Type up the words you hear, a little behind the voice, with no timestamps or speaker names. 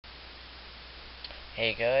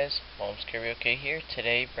Hey guys, Mom's Karaoke here.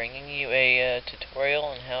 Today bringing you a tutorial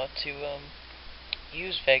on how to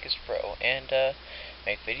use Vegas Pro and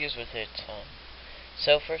make videos with it.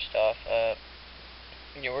 So first off,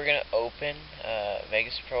 we're gonna open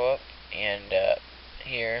Vegas Pro up, and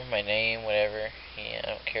here my name, whatever. Yeah, I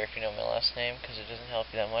don't care if you know my last name because it doesn't help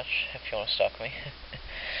you that much if you want to stalk me.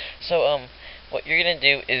 So what you're gonna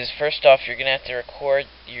do is first off you're gonna have to record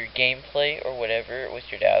your gameplay or whatever with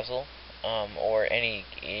your Dazzle. Or any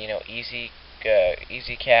easy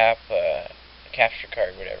cap, capture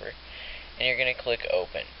card, whatever, and you're gonna click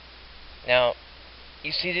open. Now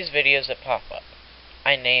you see these videos that pop up.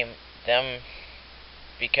 I name them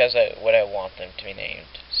because what I want them to be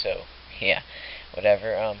named. So yeah,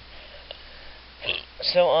 whatever.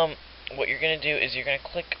 What you're gonna do is you're gonna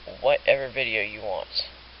click whatever video you want.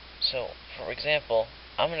 So for example,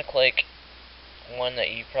 I'm gonna click one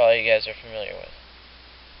that you guys are familiar with.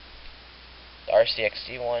 The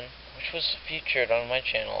RCXD one, which was featured on my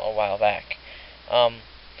channel a while back.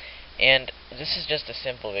 And this is just a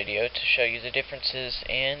simple video to show you the differences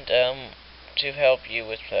and to help you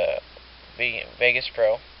with Vegas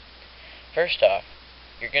Pro. First off,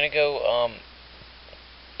 you're gonna go,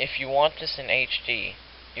 if you want this in HD,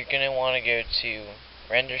 you're gonna want to go to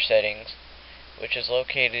Render Settings, which is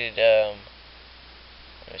located, let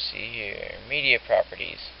me see here, Media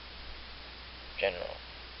Properties, General.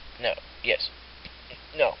 No, yes.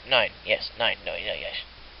 No, 9. Yes, 9. No, yes.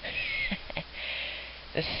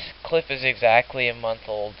 This clip is exactly a month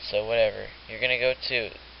old, so whatever. You're gonna go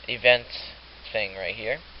to Events thing right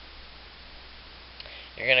here.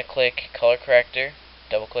 You're gonna click Color Corrector,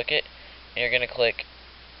 double click it, and you're gonna click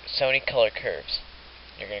Sony Color Curves.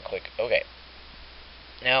 You're gonna click OK.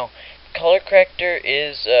 Now, Color Corrector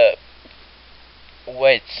is it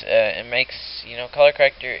makes, Color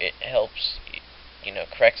Corrector, it helps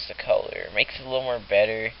corrects the color, makes it a little more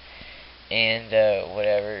better, and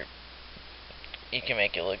whatever, you can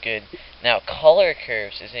make it look good. Now, color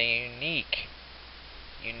curves is a unique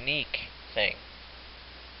thing.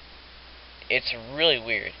 It's really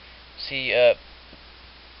weird. See,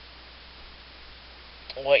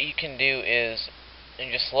 what you can do is,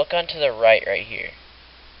 and just look onto the right here.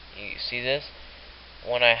 You see this?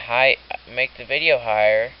 When I make the video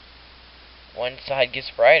higher, one side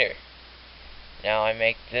gets brighter. Now I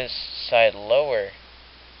make this side lower,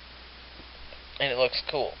 and it looks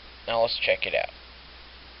cool. Now let's check it out.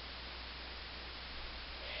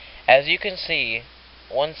 As you can see,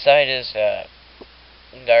 one side is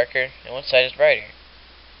darker and one side is brighter.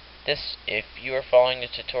 This, if you are following the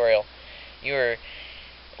tutorial, you are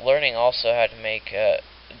learning also how to make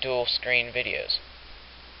dual screen videos.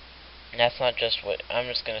 And that's not just what, I'm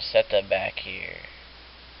just going to set that back here.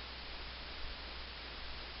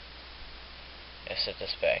 Set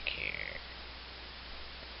this back here.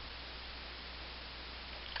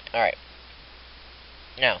 Alright.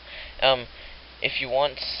 Now, if you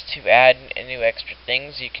want to add new extra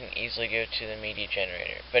things, you can easily go to the media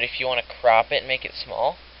generator. But if you want to crop it and make it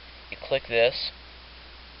small, you click this,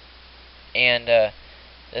 and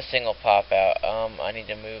this thing will pop out. I need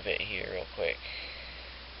to move it here real quick.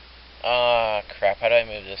 Crap, how do I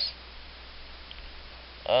move this?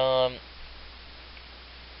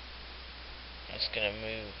 Just gonna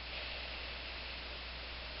move,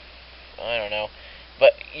 I don't know,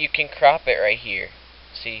 but you can crop it right here.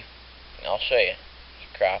 See, I'll show you. You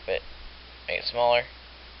crop it, make it smaller.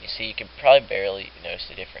 You see, you can probably barely notice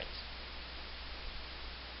the difference.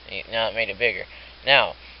 Now it made it bigger.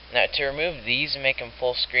 Now to remove these and make them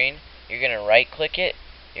full screen, you're gonna right click it.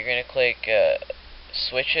 You're gonna click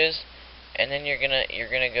switches, and then you're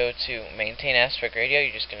gonna go to maintain aspect ratio.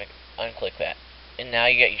 You're just gonna unclick that. And now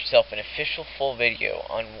you got yourself an official full video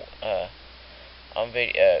on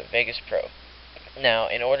Vegas Pro. Now,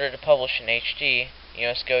 in order to publish in HD, you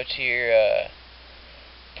must go to your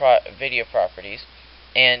video properties,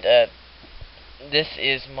 and this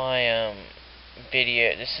is my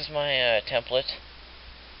video. This is my template,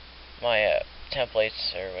 my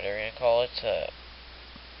templates or whatever you're gonna call it.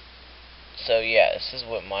 So yeah, this is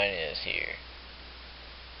what mine is here.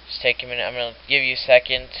 Just take a minute. I'm gonna give you a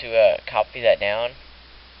second to copy that down.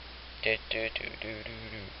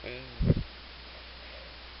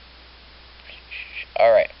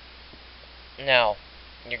 Alright. Now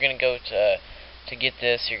you're gonna go to get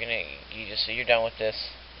this. You're done with this.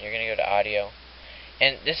 You're gonna go to audio,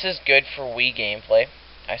 and this is good for Wii gameplay.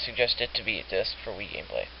 I suggest it to be this for Wii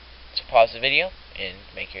gameplay. So pause the video and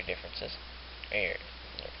make your differences. Here.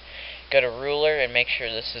 Go to ruler and make sure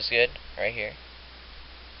this is good right here.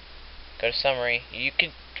 Go to summary. You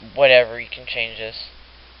can whatever, you can change this.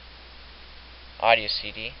 Audio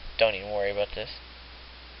CD. Don't even worry about this.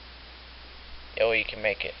 oh, you can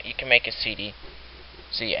make a CD.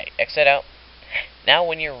 So yeah, X that out. Now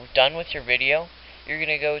when you're done with your video, you're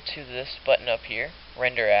gonna go to this button up here,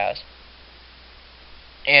 render as,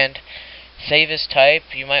 and save as type.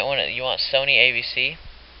 You want Sony ABC.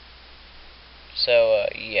 So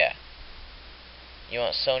yeah, you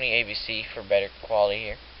want Sony ABC for better quality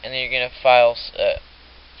here, and then you're gonna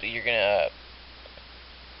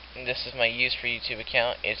this is my use for YouTube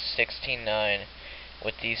account. It's 16:9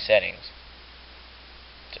 with these settings.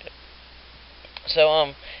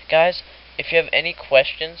 So guys, if you have any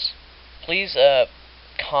questions, please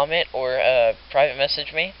comment or private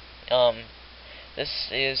message me. This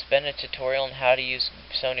has been a tutorial on how to use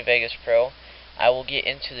Sony Vegas Pro. I will get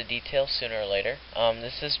into the details sooner or later.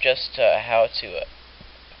 This is just how to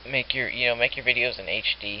make your videos in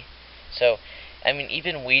HD. So, I mean,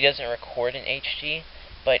 even Wii doesn't record in HD,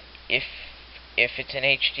 but if it's in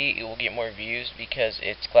HD, it will get more views because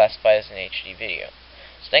it's classified as an HD video.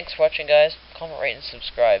 So thanks for watching, guys. Comment, rate, and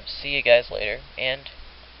subscribe. See you guys later. And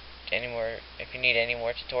if you need any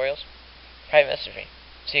more tutorials, private message me.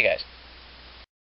 See you guys.